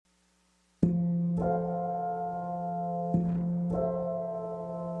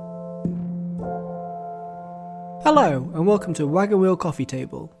Hello, and welcome to Wagon Wheel Coffee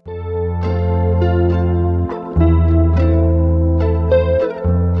Table.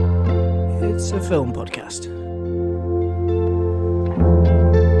 It's a film podcast.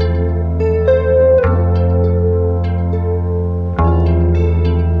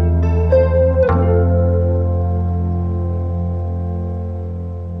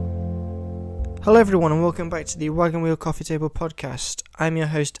 Hello everyone, and welcome back to the Wagon Wheel Coffee Table podcast. I'm your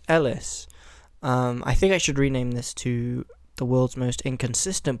host, Ellis. I think I should rename this to the world's most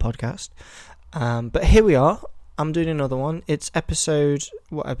inconsistent podcast. But here we are. I'm doing another one. It's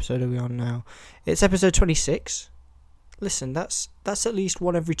what episode are we on now? It's episode 26. Listen, that's at least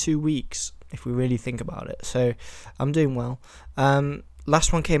one every 2 weeks, if we really think about it. So, I'm doing well.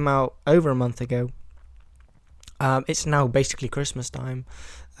 Last one came out over a month ago. It's now basically Christmas time.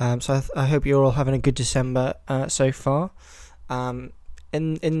 So I hope you're all having a good December so far.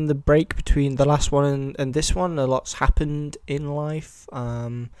 In the break between the last one and this one, a lot's happened in life.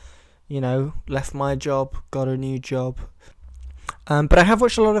 Left my job, got a new job. But I have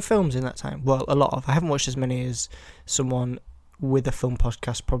watched a lot of films in that time. Well, a lot of. I haven't watched as many as someone with a film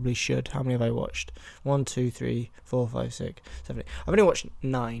podcast probably should. How many have I watched? 1, 2, 3, 4, 5, 6, 7, 8. I've only watched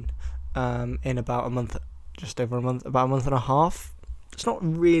 9 in about a month, just over a month, about a month and a half. It's not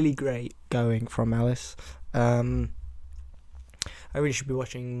really great going from Alice. I really should be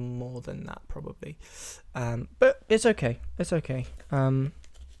watching more than that probably, but it's okay. It's okay.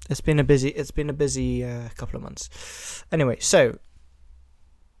 It's been a busy couple of months. Anyway, so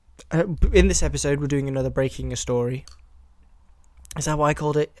in this episode, we're doing another Breaking a Story. Is that what I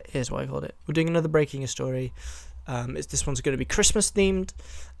called it? Here's what I called it. We're doing another Breaking a Story. This one's going to be Christmas themed,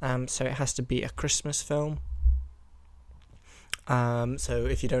 so it has to be a Christmas film. So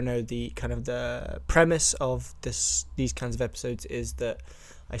if you don't know, the premise of these kinds of episodes is that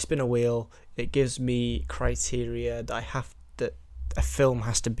I spin a wheel. It gives me criteria that a film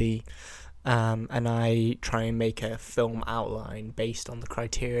has to be, and I try and make a film outline based on the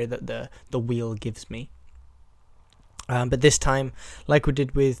criteria that the wheel gives me. But this time, like we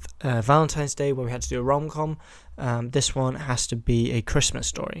did with Valentine's Day, where we had to do a rom-com, this one has to be a Christmas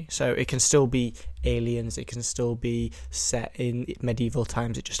story. So it can still be aliens, it can still be set in medieval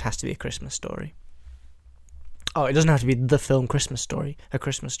times, it just has to be a Christmas story. Oh, it doesn't have to be the film Christmas Story. A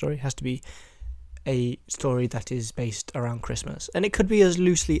Christmas story has to be a story that is based around Christmas. And it could be as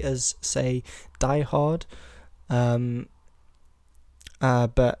loosely as, say, Die Hard. But,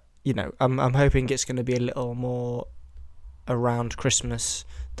 I'm hoping it's going to be a little more around Christmas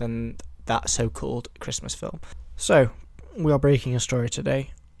than that so-called Christmas film. So, we are breaking a story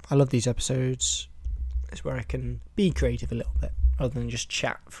today. I love these episodes. It's where I can be creative a little bit, rather than just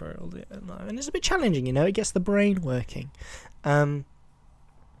chat for all the time. And it's a bit challenging, it gets the brain working.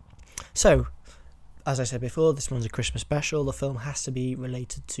 So, as I said before, this one's a Christmas special. The film has to be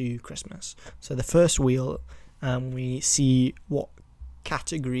related to Christmas. So the first wheel, we see what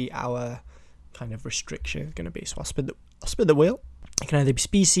category our kind of restriction is going to be. So I'll spin the wheel. It can either be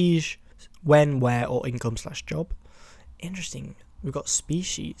species, when, where, or income/job. Interesting. We've got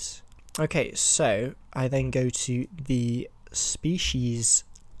species. Okay, so I then go to the species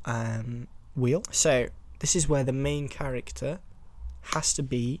wheel. So this is where the main character has to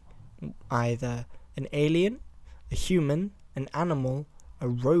be either an alien, a human, an animal, a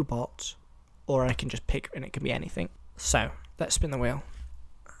robot, or I can just pick and it can be anything. So let's spin the wheel.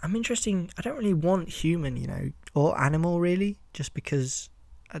 I'm interested. I don't really want human, or animal really, just because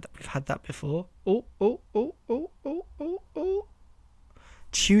we've had that before. Oh.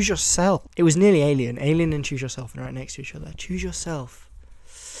 Choose yourself. It was nearly alien. Alien and choose yourself are right next to each other. Choose yourself.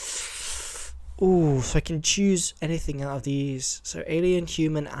 Oh, so I can choose anything out of these. So alien,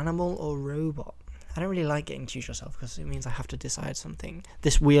 human, animal, or robot. I don't really like getting choose yourself because it means I have to decide something.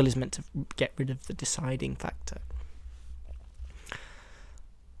 This wheel is meant to get rid of the deciding factor.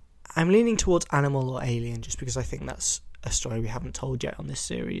 I'm leaning towards animal or alien just because I think that's a story we haven't told yet on this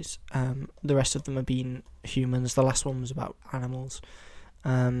series. The rest of them have been humans. The last one was about animals.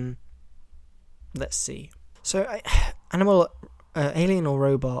 Let's see. So, animal, alien or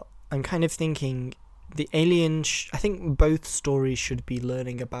robot, I'm kind of thinking the alien, I think both stories should be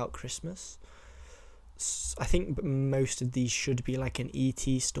learning about Christmas. I think most of these should be like an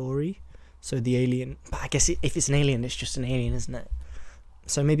E.T. story. So the alien, but I guess if it's an alien, it's just an alien, isn't it?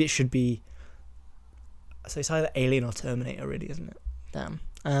 So maybe it should be, so it's either Alien or Terminator really, isn't it? Damn.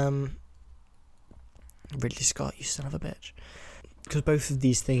 Ridley Scott, you son of a bitch. Because both of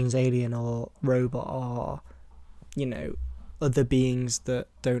these things, alien or robot, are, other beings that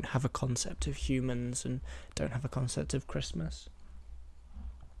don't have a concept of humans and don't have a concept of Christmas.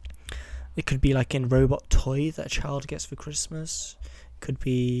 It could be like a robot toy that a child gets for Christmas. It could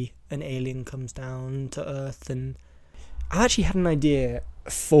be an alien comes down to Earth. And I actually had an idea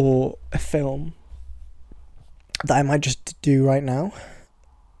for a film that I might just do right now.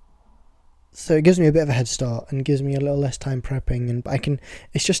 So it gives me a bit of a head start and gives me a little less time prepping, and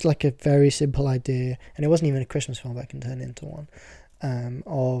it's just like a very simple idea, and it wasn't even a Christmas film, but I can turn it into one,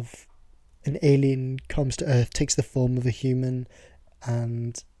 of an alien comes to Earth, takes the form of a human,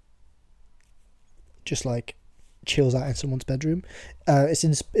 and just like chills out in someone's bedroom.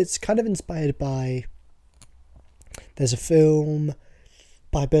 It's kind of inspired by, there's a film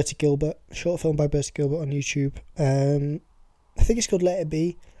by Bertie Gilbert, a short film by Bertie Gilbert on YouTube. I think it's called Let It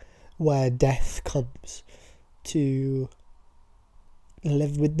Be, where death comes to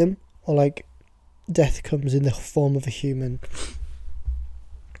live with them, or like death comes in the form of a human,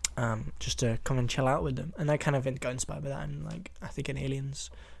 just to come and chill out with them. And I kind of got inspired by that, and like I think an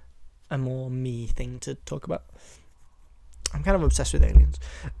alien's a more me thing to talk about. I'm kind of obsessed with aliens.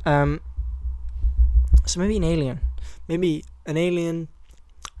 So maybe an alien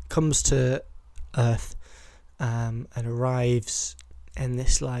comes to Earth, and arrives in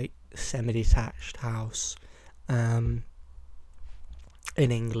this like semi-detached house in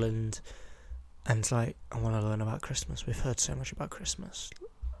England, and it's like, I want to learn about Christmas. We've heard so much about Christmas.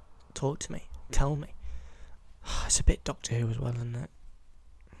 Talk to me. Tell me. It's a bit Doctor Who as well, isn't it?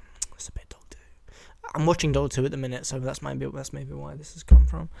 It's a bit Doctor Who. I'm watching Doctor Who at the minute, so that's maybe why this has come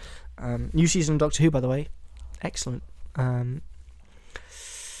from. New season of Doctor Who, by the way. Excellent. This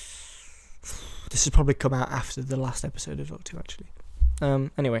has probably come out after the last episode of Doctor Who, actually.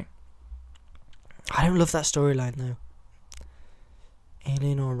 Anyway. I don't love that storyline, though.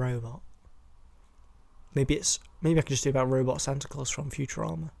 Alien or robot? Maybe I could just do about robot Santa Claus from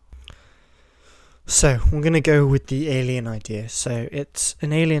Futurama. So, we're going to go with the alien idea. So, it's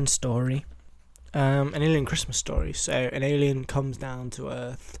an alien story. An alien Christmas story. So, an alien comes down to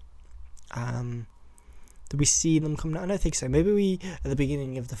Earth. Do we see them come down? I don't think so. Maybe at the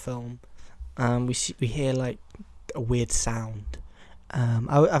beginning of the film, we hear like a weird sound.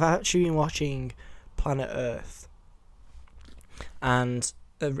 I've actually been watching Planet Earth, and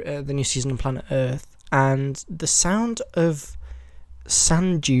the new season of Planet Earth, and the sound of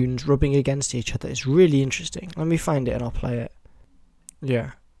sand dunes rubbing against each other is really interesting. Let me find it and I'll play it.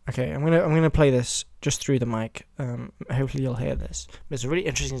 Yeah. Okay, I'm gonna play this just through the mic. Hopefully you'll hear this. But it's a really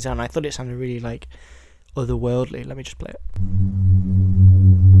interesting sound. I thought it sounded really like otherworldly. Let me just play it.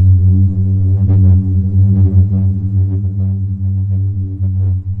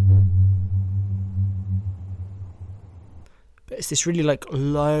 But it's this really like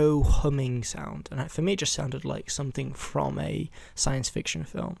low humming sound, and for me it just sounded like something from a science fiction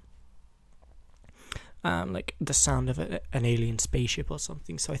film. Like the sound of an alien spaceship or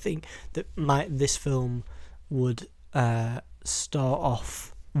something. So I think that this film would start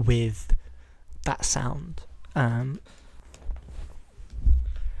off with that sound.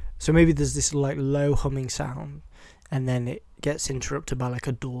 So maybe there's this like low humming sound, and then it gets interrupted by like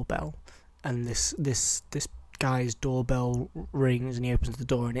a doorbell, and this guy's doorbell rings, and he opens the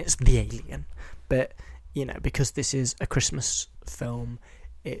door, and it's the alien. But because this is a Christmas film,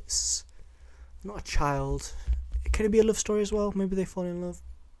 it's not a child. Could it be a love story as well? Maybe they fall in love.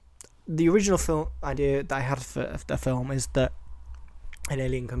 The original film idea that I had for the film is that an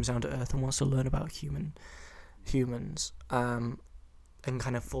alien comes down to Earth and wants to learn about humans, and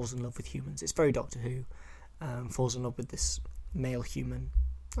kind of falls in love with humans. It's very Doctor Who. Falls in love with this male human.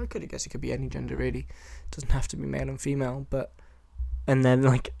 I guess it could be any gender really. It doesn't have to be male and female, and then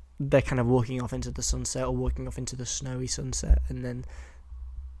like they're kind of walking off into the sunset or walking off into the snowy sunset, and then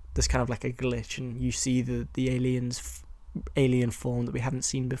there's kind of like a glitch, and you see the alien form that we haven't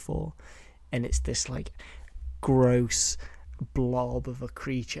seen before, and it's this like gross blob of a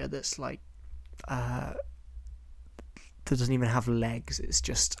creature that's like that doesn't even have legs. It's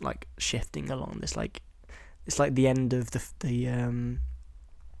just like shifting along this like, it's like the end of the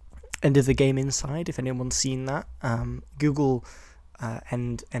end of the game Inside, if anyone's seen that. Google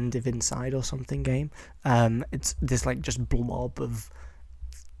end of Inside or something game. It's this like just blob of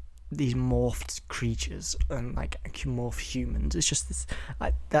these morphed creatures and like morph humans. It's just this,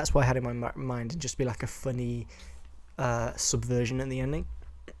 that's what I had in my mind, and just be like a funny subversion in the ending.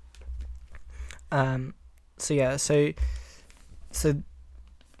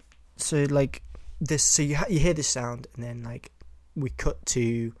 So like this, so you hear this sound, and then like we cut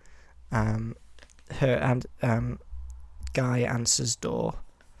to her, and guy answers door.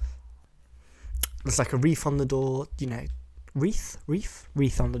 There's like a wreath on the door, wreath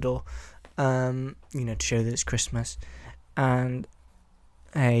on the door, to show that it's Christmas. And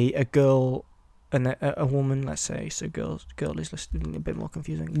a girl and a woman, let's say. So girl is listed a bit more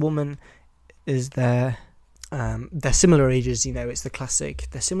confusing. Woman is there. They're similar ages, it's the classic,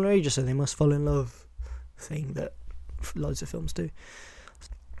 they're similar ages, so they must fall in love thing that loads of films do.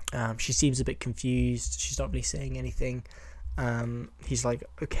 She seems a bit confused. She's not really saying anything. He's like,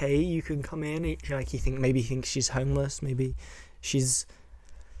 okay, you can come in. He thinks she's homeless. Maybe she's...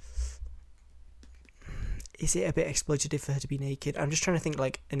 Is it a bit exploitative for her to be naked? I'm just trying to think,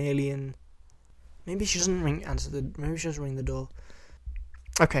 like, an alien... Maybe she doesn't ring the door.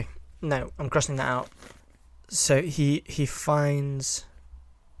 Okay, no, I'm crossing that out. So he finds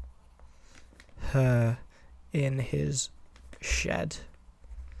her in his shed.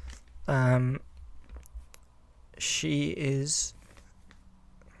 She is...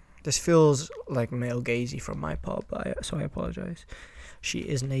 This feels like male gazy from my part, so I apologise. She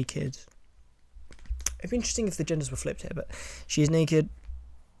is naked. It'd be interesting if the genders were flipped here, but she is naked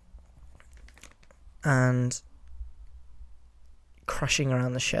and crashing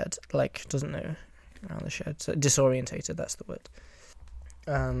around the shed, like, doesn't know around the shed. So disorientated, that's the word.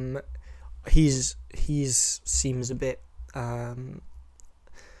 He's seems a bit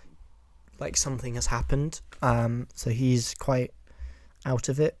like something has happened. So he's quite out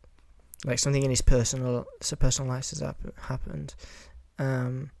of it. Like something in his personal life has happened.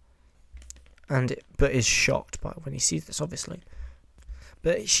 But is shocked by when he sees this, obviously.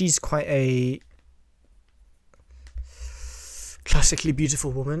 But she's quite a classically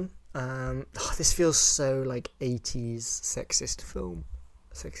beautiful woman. This feels so like 80s sexist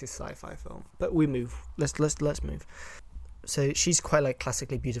sci-fi film. But we move. Let's move. So she's quite like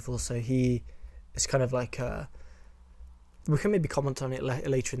classically beautiful. So he is kind of like we can maybe comment on it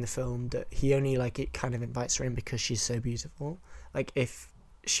later in the film that he only it kind of invites her in because she's so beautiful. Like if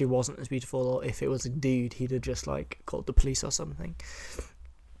she wasn't as beautiful, or if it was a dude, he'd have just called the police or something.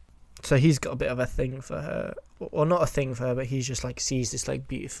 So he's got a bit of a thing for her, or not a thing for her, but he's just sees this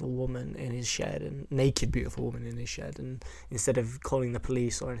beautiful woman in his shed, and naked beautiful woman in his shed, and instead of calling the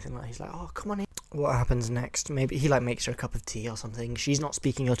police or anything he's like, oh, come on in. What happens next? Maybe he makes her a cup of tea or something. She's not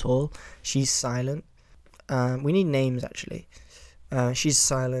speaking at all. She's silent. We need names actually. She's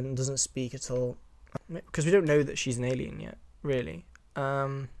silent, doesn't speak at all, because we don't know that she's an alien yet, really.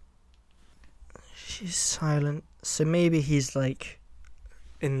 She's silent, so maybe he's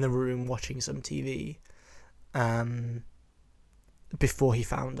in the room watching some TV before he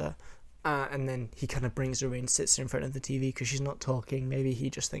found her, and then he kind of brings her in, sits in front of the TV because she's not talking. Maybe he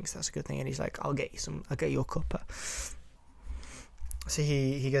just thinks that's a good thing, and he's like, I'll get you a cuppa. So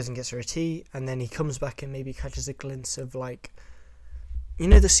he goes and gets her a tea, and then he comes back and maybe catches a glimpse of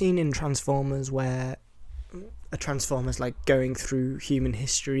the scene in Transformers where a Transformer's going through human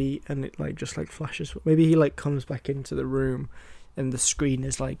history, and it just flashes. Maybe he comes back into the room and the screen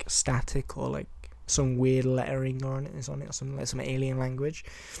is static, or some weird lettering or some alien language.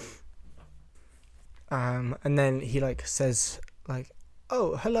 And then he says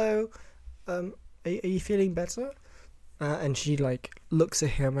oh, hello, are you feeling better? And she looks at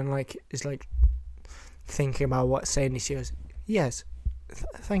him and is thinking about what to say, and she goes, yes,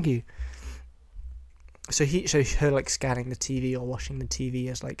 thank you. So her scanning the TV or watching the TV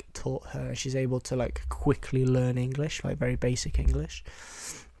has taught her. She's able to quickly learn English, very basic English.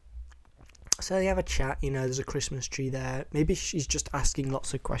 So they have a chat. There's a Christmas tree there. Maybe she's just asking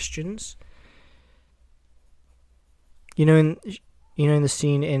lots of questions. In the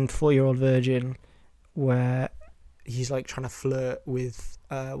scene in 4-Year-Old Virgin where he's trying to flirt with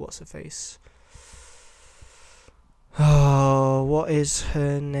what's her face? Oh, what is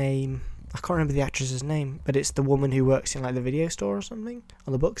her name? I can't remember the actress's name, but it's the woman who works in the video store or something,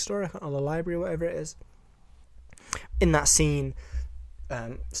 or the bookstore, or the library, or whatever it is. In that scene,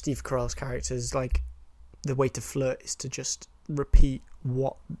 Steve Carell's character's the way to flirt is to just repeat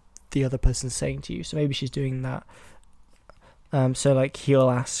what the other person's saying to you. So maybe she's doing that. So he'll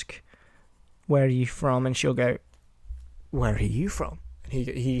ask, "Where are you from?" and she'll go, "Where are you from?" And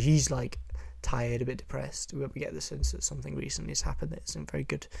he's tired, a bit depressed. We get the sense that something recently has happened that isn't very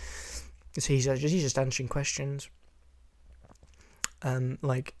good. So he's just answering questions.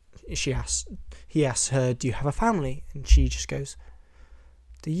 He asks her, "Do you have a family?" And she just goes,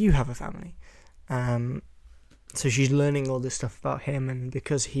 "Do you have a family?" So she's learning all this stuff about him, and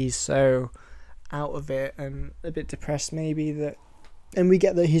because he's so out of it and a bit depressed, and we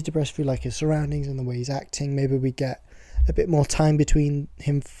get that he's depressed through his surroundings and the way he's acting. Maybe we get a bit more time between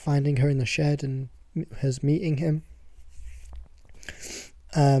him finding her in the shed and hers meeting him.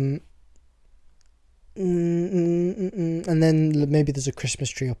 And then maybe there's a Christmas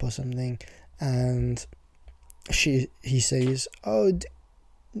tree up or something, and he says, "Oh,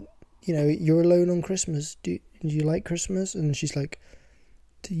 you're alone on Christmas. Do you like Christmas? And she's like,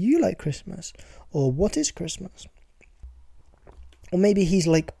 do you like Christmas? Or what is Christmas? Or maybe he's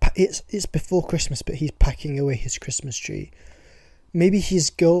like, it's before Christmas, but he's packing away his Christmas tree. Maybe his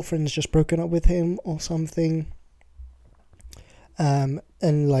girlfriend's just broken up with him or something. And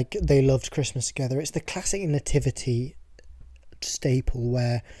like they loved Christmas together. It's the classic nativity staple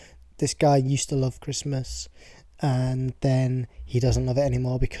where this guy used to love Christmas and then he doesn't love it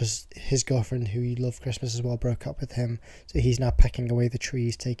anymore because his girlfriend, who he loved Christmas as well, broke up with him. So he's now packing away the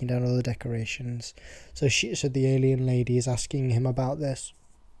trees, taking down all the decorations. So the alien lady is asking him about this,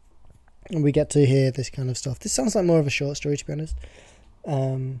 and we get to hear this kind of stuff. This sounds like more of a short story, to be honest.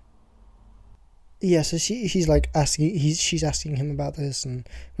 So she's asking him about this, and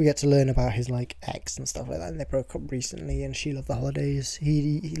we get to learn about his like ex and stuff like that. And they broke up recently, and she loved the holidays.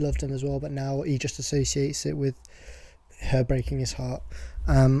 He loved him as well, but now he just associates it with her breaking his heart.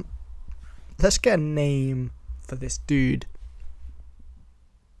 Let's get a name for this dude.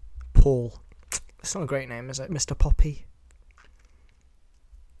 Paul. It's not a great name, is it? Mr. Poppy.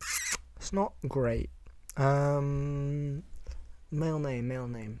 It's not great. Male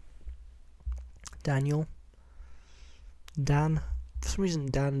name. Daniel. Dan. For some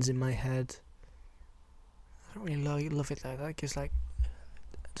reason, Dan's in my head. I don't really love it though. That gives it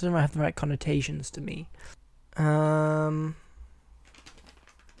doesn't have the right connotations to me.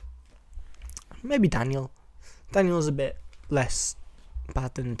 Maybe Daniel. Daniel's a bit less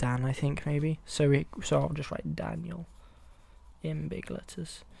bad than Dan, I think. Maybe. So I'll just write Daniel in big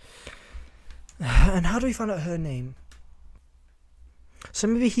letters. And how do we find out her name? So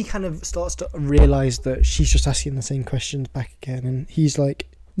maybe he kind of starts to realise that she's just asking the same questions back again, and he's like,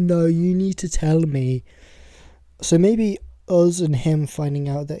 no, you need to tell me. So maybe us and him finding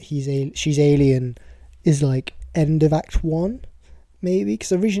out that she's alien is like end of Act 1, maybe,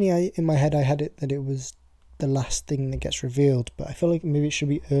 because originally in my head I had it that it was the last thing that gets revealed, but I feel like maybe it should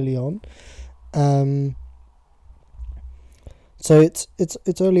be early on. So it's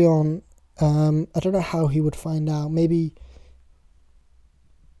early on. I don't know how he would find out. Maybe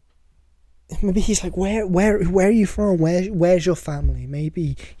he's like, where are you from? Where's your family?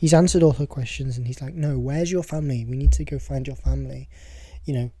 Maybe he's answered all her questions and he's like, no, where's your family? We need to go find your family,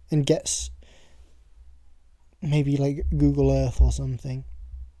 and gets maybe like Google Earth or something,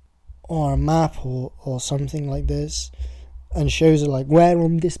 or a map or something like this, and shows her like, where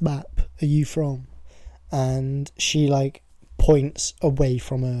on this map are you from? And she like points away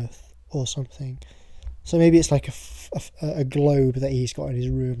from Earth or something. So maybe it's like a globe that he's got in his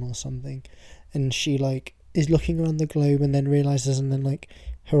room or something, and she like is looking around the globe and then realizes, and then like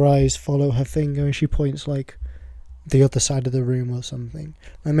her eyes follow her finger and she points like the other side of the room or something.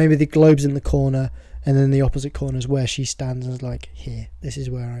 And maybe the globe's in the corner, and then the opposite corner is where she stands and is like, here, this is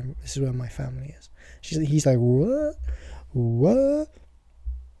where my family is. He's like, what?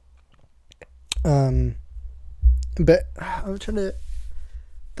 But I'm trying to.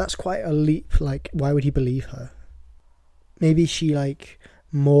 That's quite a leap. Like, why would he believe her? Maybe she like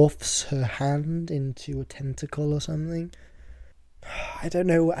morphs her hand into a tentacle or something. I don't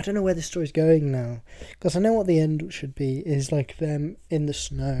know where this story's going now, because I know what the end should be, is like them in the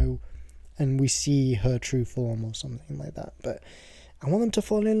snow and we see her true form or something like that. But I want them to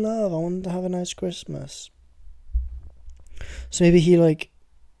fall in love. I want them to have a nice Christmas. So maybe he like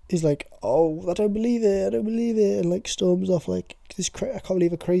is like, oh, I don't believe it, and like storms off like, I can't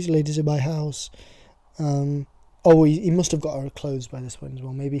believe a crazy lady's in my house. He must have got her clothes by this point as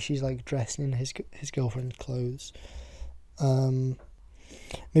well. Maybe she's like dressed in his girlfriend's clothes.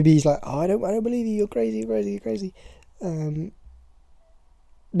 Maybe he's like, oh, I don't believe you, you're crazy.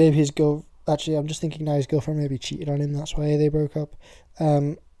 Maybe his actually, I'm just thinking now, his girlfriend maybe cheated on him, that's why they broke up.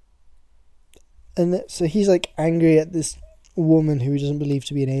 So he's like angry at this woman who he doesn't believe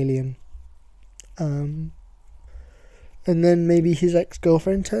to be an alien. And then maybe his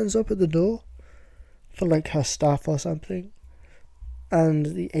ex-girlfriend turns up at the door for like her staff or something, and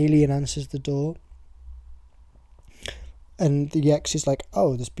the alien answers the door, and the ex is like,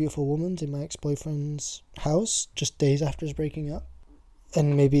 oh, this beautiful woman's in my ex-boyfriend's house just days after his breaking up.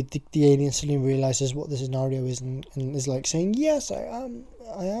 And maybe the alien suddenly realizes what the scenario is, and is like saying, yes, I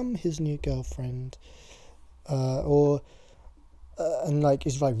am his new girlfriend, and like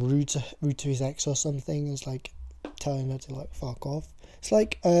is like rude to his ex or something, is like telling her to like fuck off. It's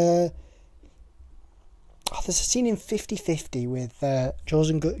like there's a scene in 50-50 with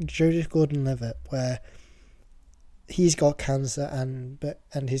Joseph Gordon-Levitt where he's got cancer and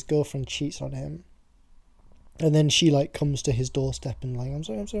his girlfriend cheats on him, and then she like comes to his doorstep and like, I'm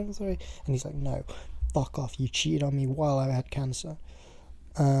sorry, and he's like, no, fuck off, you cheated on me while I had cancer.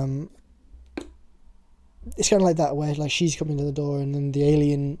 It's kind of like that where like she's coming to the door and then the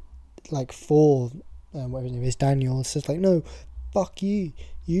alien like whatever his name is, Daniel, says like, no, fuck you,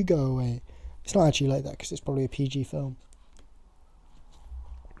 you go away. It's not actually like that because it's probably a PG film.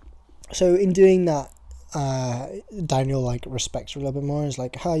 So in doing that, Daniel like respects her a little bit more and is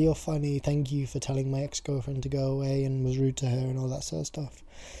like, hi, you're funny, thank you for telling my ex-girlfriend to go away and was rude to her and all that sort of stuff.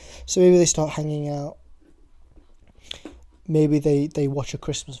 So maybe they start hanging out. Maybe they watch a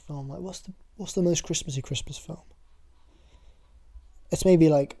Christmas film. Like, what's the most Christmassy Christmas film? It's maybe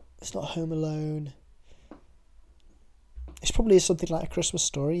like, it's not Home Alone. It's probably something like A Christmas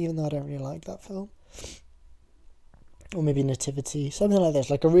Story, even though I don't really like that film. Or maybe Nativity, something like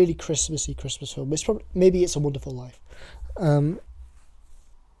this, like a really Christmassy Christmas film. Maybe It's a Wonderful Life.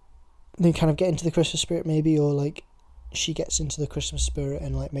 They kind of get into the Christmas spirit, maybe, or like she gets into the Christmas spirit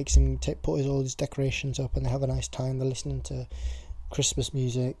and like makes him put all his decorations up, and they have a nice time. They're listening to Christmas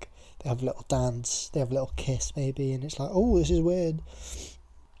music. They have a little dance. They have a little kiss, maybe, and it's like, oh, this is weird.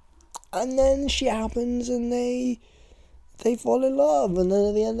 And then shit happens, and they fall in love, and then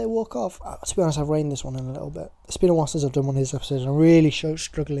at the end they walk off. To be honest, I've reined this one in a little bit. It's been a while since I've done one of these episodes, and I'm really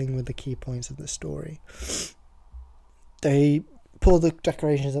struggling with the key points of the story. They pull the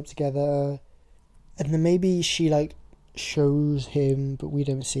decorations up together, and then maybe she like shows him, but we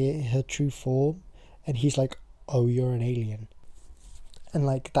don't see it, her true form, and he's like, oh, you're an alien. And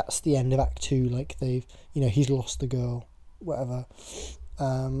like that's the end of Act 2. Like he's lost the girl, whatever.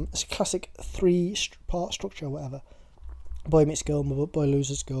 It's a classic 3-part structure, whatever. Boy meets girl, boy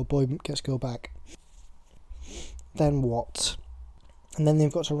loses girl, boy gets girl back. Then what? And then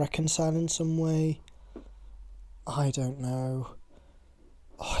they've got to reconcile in some way. I don't know.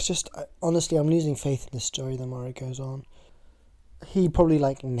 Honestly, I'm losing faith in this story the more it goes on. He probably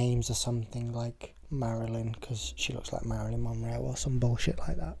like names her something like Marilyn because she looks like Marilyn Monroe or some bullshit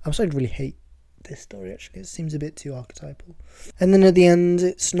like that. I'm starting to really hate this story, actually. It seems a bit too archetypal. And then at the end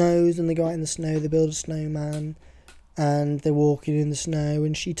it snows and they go out in the snow, they build a snowman and they're walking in the snow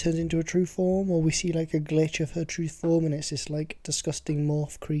and she turns into a true form, or we see like a glitch of her true form and it's this like disgusting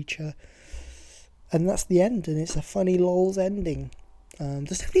morph creature. And that's the end, and it's a funny lols ending.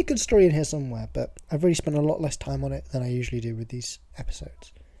 There's definitely a good story in here somewhere, but I've really spent a lot less time on it than I usually do with these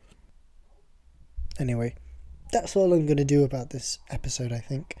episodes. Anyway, that's all I'm going to do about this episode, I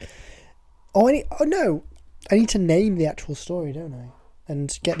think. I need to name the actual story, don't I?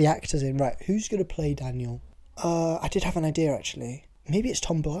 And get the actors in. Right, who's going to play Daniel? I did have an idea, actually. Maybe it's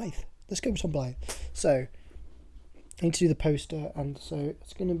Tom Blythe. Let's go with Tom Blythe. So, I need to do the poster, and so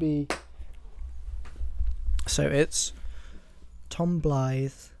it's going to be... So it's Tom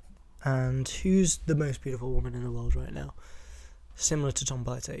Blythe, and who's the most beautiful woman in the world right now? Similar to Tom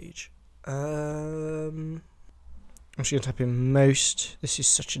Blythe's age. I'm just going to type in most. This is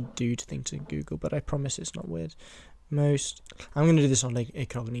such a dude thing to Google, but I promise it's not weird. Most. I'm going to do this on like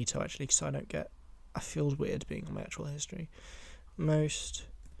incognito, actually, because I feel weird being on my actual history. Most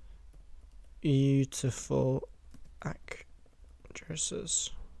beautiful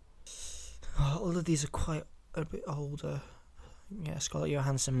actresses. Oh, all of these are quite a bit older. Yeah, Scarlett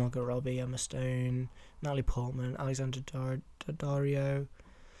Johansson, Margot Robbie, Emma Stone, Natalie Portman, Alexander Daddario.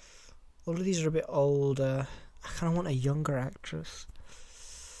 All of these are a bit older. I kind of want a younger actress.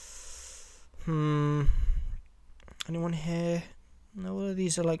 Anyone here? No, all of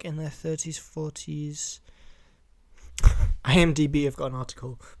these are like in their 30s, 40s. IMDb have got an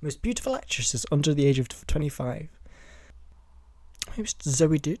article. Most beautiful actresses under the age of 25. Maybe it's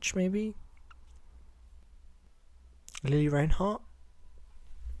Zoe Ditch, maybe? Lily Reinhardt?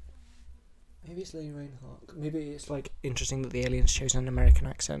 Maybe it's Lily Reinhardt. Maybe it's like interesting that the aliens chose an American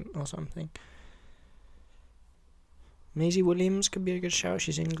accent or something. Maisie Williams could be a good shout.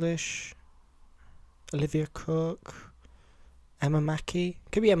 She's English. Olivia Cook. Emma Mackey.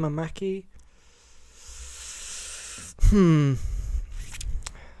 Could be Emma Mackey. It's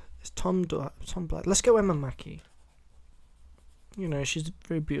Tom Blythe. Let's go Emma Mackey. You know, she's a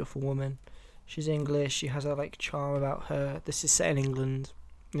very beautiful woman. She's English. She has a like charm about her. This is set in England.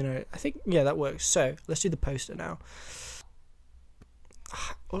 You know, I think, yeah, that works. So, let's do the poster now.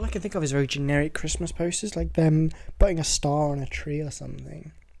 All I can think of is very generic Christmas posters, like them putting a star on a tree or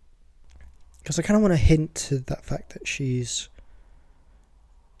something. Because I kind of want to hint to that fact that she's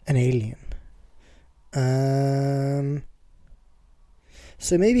an alien.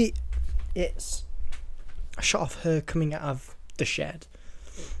 So maybe it's a shot of her coming out of the shed.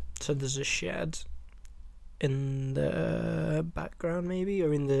 So there's a shed in the background, maybe,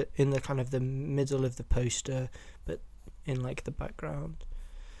 or in the kind of the middle of the poster, but in like the background.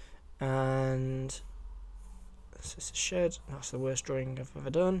 And So it's a shed. That's the worst drawing I've ever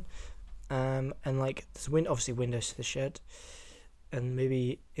done. And like there's obviously windows to the shed, and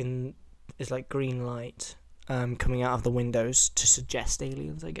maybe is like green light coming out of the windows to suggest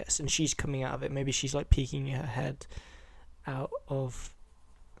aliens, I guess. And she's coming out of it. Maybe she's like peeking her head out of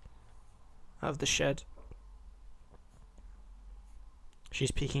the shed.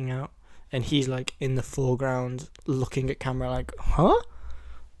 She's peeking out, and he's like in the foreground looking at camera like, huh?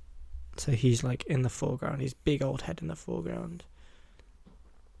 So he's like in the foreground, his big old head in the foreground,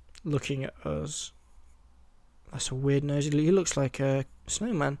 looking at us. That's a weird nose. He looks like a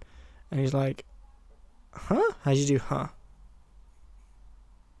snowman. And he's like, huh? How'd you do, huh?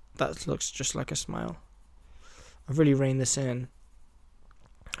 That looks just like a smile. I've really reined this in.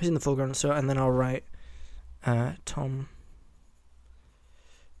 He's in the foreground, and then I'll write Tom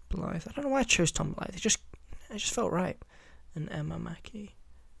Blythe. I don't know why I chose Tom Blythe. It just felt right. And Emma Mackey.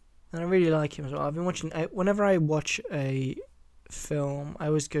 And I really like him as well. I've been watching... whenever I watch a film, I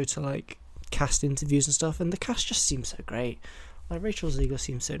always go to, like, cast interviews and stuff, and the cast just seems so great. Like, Rachel Zegler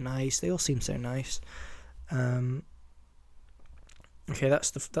seems so nice. They all seem so nice. Okay,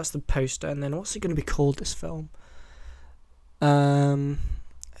 that's the poster. And then what's it going to be called, this film? It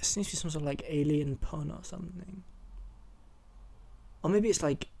seems to be some sort of, like, alien pun or something. Or maybe it's,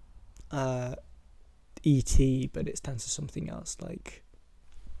 like, E.T., but it stands for something else, like...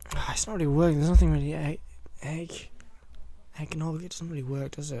 it's not really working. There's nothing really eggnog. It doesn't really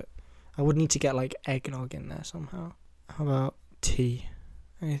work, does it? I would need to get like eggnog in there somehow. How about tea?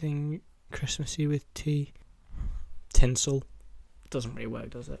 Anything Christmassy with tea? Tinsel. Doesn't really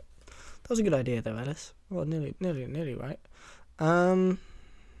work, does it? That was a good idea though, Ellis. Well, nearly right.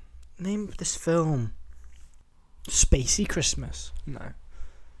 Name of this film. Spacey Christmas. No.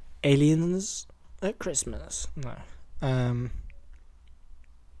 Aliens at Christmas. No.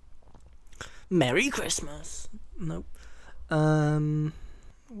 Merry Christmas. Nope.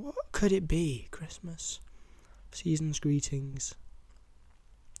 What could it be? Christmas. Season's greetings.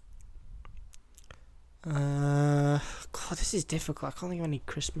 God, this is difficult. I can't think of any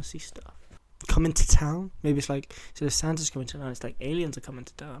Christmassy stuff. Coming to town? Maybe it's like, so if Santa's coming to town, it's like aliens are coming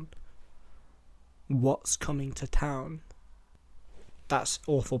to town. What's coming to town? That's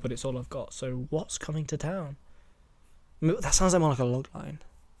awful, but it's all I've got. So, what's coming to town? That sounds like more like a logline.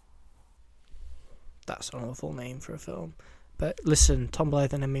 That's an awful name for a film. But listen, Tom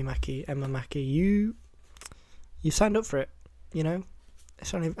Blythe and Emma Mackey, you signed up for it, you know?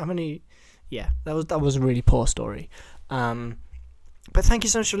 That was a really poor story. But thank you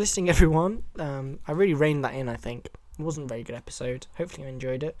so much for listening, everyone. I really reined that in, I think. It wasn't a very good episode. Hopefully you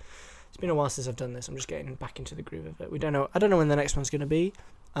enjoyed it. It's been a while since I've done this. I'm just getting back into the groove of it. I don't know when the next one's going to be.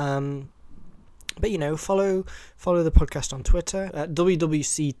 But, you know, follow the podcast on Twitter at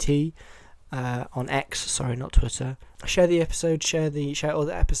WWCT. On X, sorry, not Twitter. Share the episode, share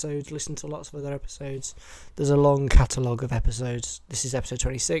other episodes, listen to lots of other episodes. There's a long catalogue of episodes. This is episode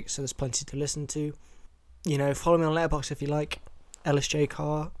 26, so there's plenty to listen to. You know, follow me on Letterboxd if you like. Ellis J.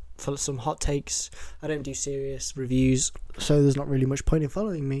 Carr for some hot takes. I don't do serious reviews, so there's not really much point in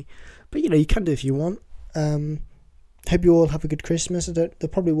following me. But, you know, you can do if you want. Hope you all have a good Christmas. There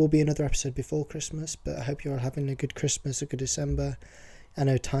probably will be another episode before Christmas, but I hope you're all having a good Christmas, a good December. I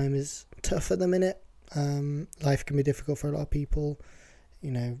know time is tough at the minute. Life can be difficult for a lot of people.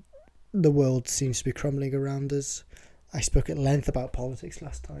 You know, the world seems to be crumbling around us. I spoke at length about politics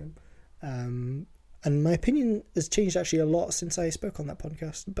last time. And my opinion has changed actually a lot since I spoke on that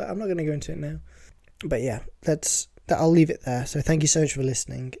podcast, but I'm not going to go into it now. But yeah, I'll leave it there. So thank you so much for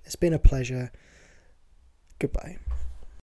listening. It's been a pleasure. Goodbye.